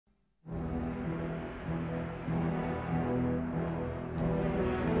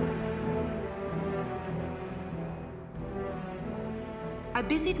I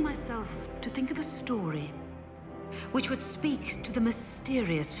busied myself to think of a story which would speak to the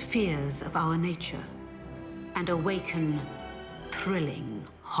mysterious fears of our nature and awaken thrilling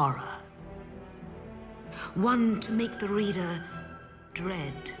horror. One to make the reader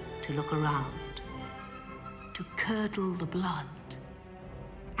dread to look around, to curdle the blood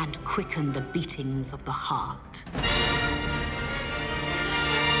and quicken the beatings of the heart.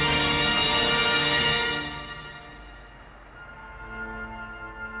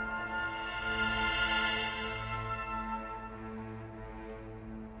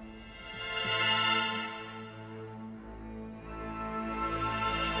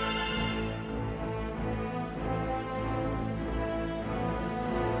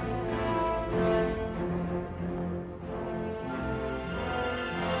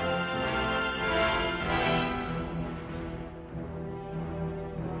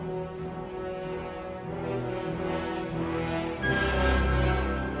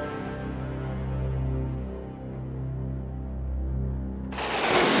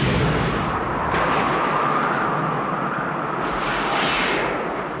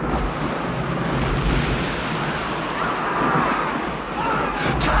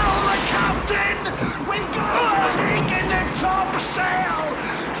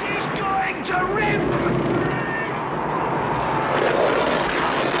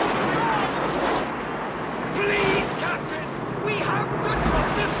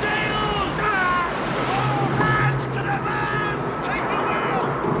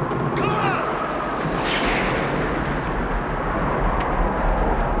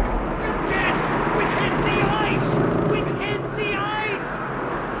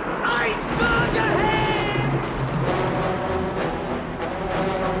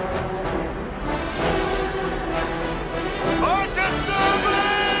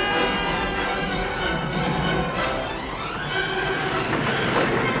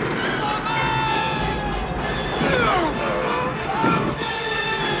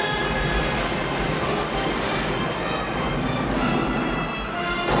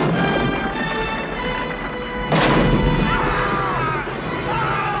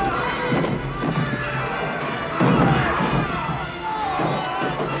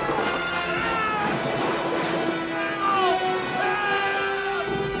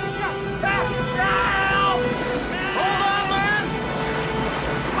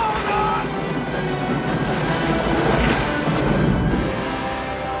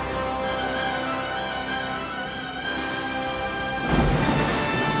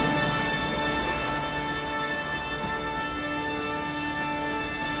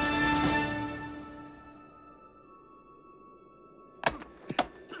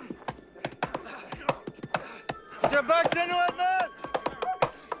 Backs into it, man!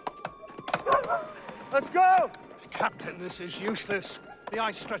 Let's go! Captain, this is useless. The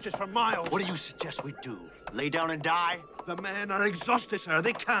ice stretches for miles. What do you suggest we do? Lay down and die? The men are exhausted, sir.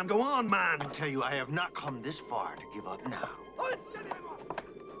 They can't go on, man. I tell you, I have not come this far to give up now.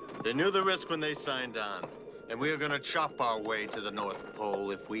 They knew the risk when they signed on. And we are gonna chop our way to the North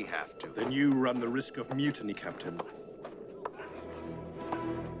Pole if we have to. Then you run the risk of mutiny, Captain.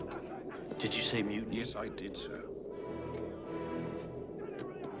 Did you say mutiny? Yes, I did, sir.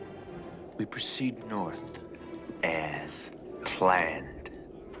 We proceed north as planned.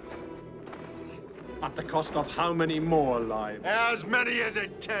 At the cost of how many more lives? As many as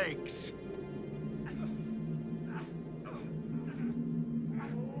it takes.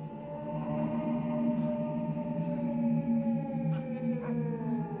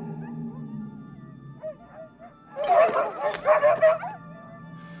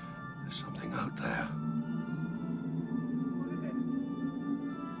 There's something out there.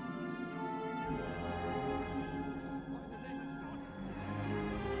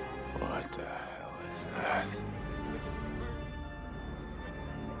 What the hell is that?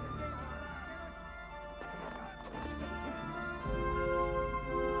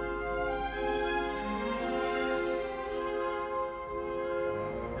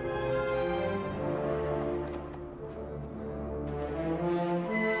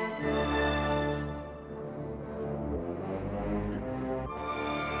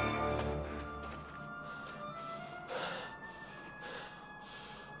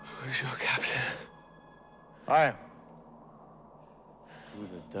 Who's your captain? I am. Who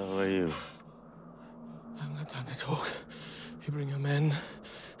the devil are you? I haven't got time to talk. You bring your men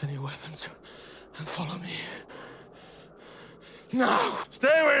and your weapons and follow me. Now! Stay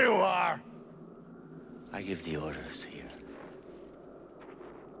where you are! I give the orders here.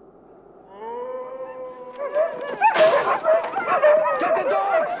 Get the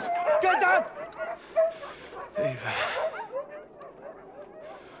dogs! Get up! Eva.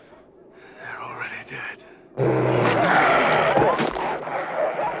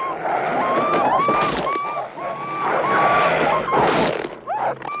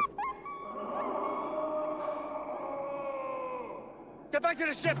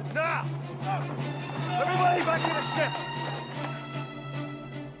 the ship, now! Everybody back to the ship!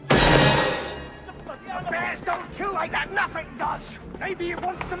 Bears don't kill like that, nothing does! Maybe he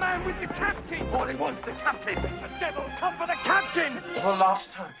wants the man with the captain! Or he wants the captain! It's a devil, come for the captain! For the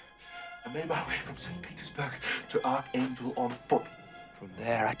last time, I made my way from St. Petersburg to Archangel on foot. From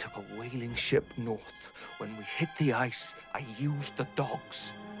there, I took a whaling ship north. When we hit the ice, I used the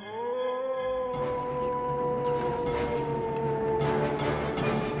dogs.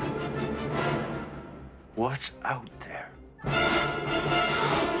 What's out there?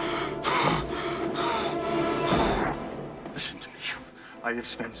 Listen to me. I have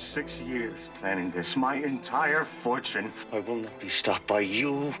spent 6 years planning this, my entire fortune. I will not be stopped by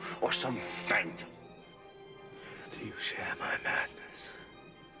you or some phantom. Do you share my madness?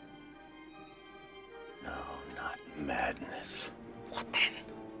 No, not madness. What then?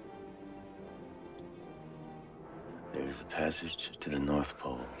 There's a passage to the North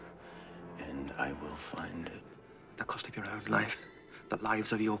Pole, and I will find it. At the cost of your own life, the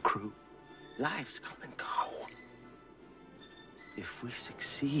lives of your crew. Lives come and go. If we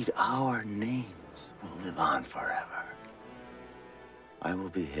succeed, our names will live on forever. I will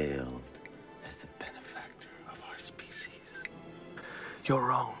be hailed as the benefactor of our species. You're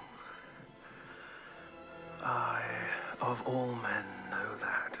wrong. I, of all men, know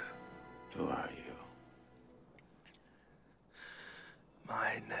that. Who are you?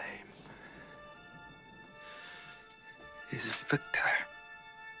 My name is Victor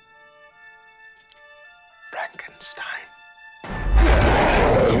Frankenstein.